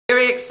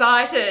very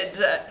excited.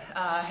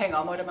 Hang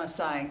on, what am I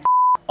saying?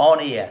 On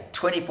air,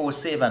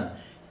 24/7,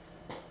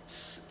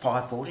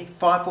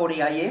 5:40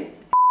 a.m.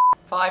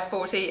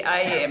 5:40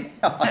 a.m.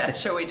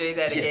 Shall we do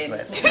that again?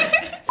 Yes,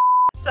 that's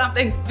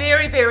Something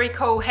very, very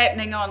cool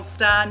happening on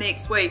Star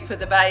next week for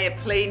the Bay of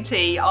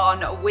Plenty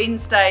on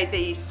Wednesday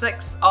the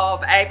 6th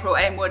of April,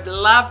 and would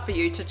love for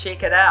you to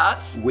check it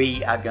out.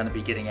 We are going to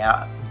be getting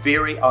our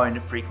very own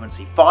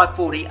frequency,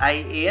 5:40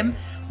 a.m.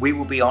 We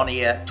will be on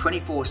air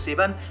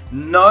 24/7.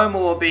 No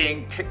more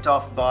being kicked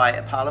off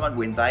by Parliament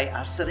when they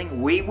are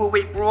sitting. We will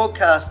be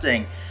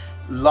broadcasting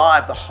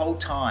live the whole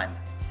time,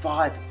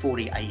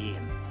 5:40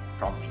 a.m.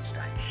 from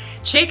Wednesday.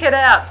 Check it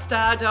out,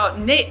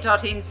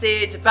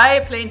 star.net.nz, Bay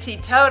of Plenty,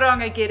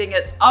 Tauranga getting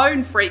its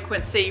own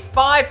frequency,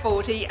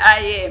 5:40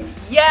 a.m.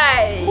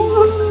 Yay!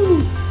 Woo!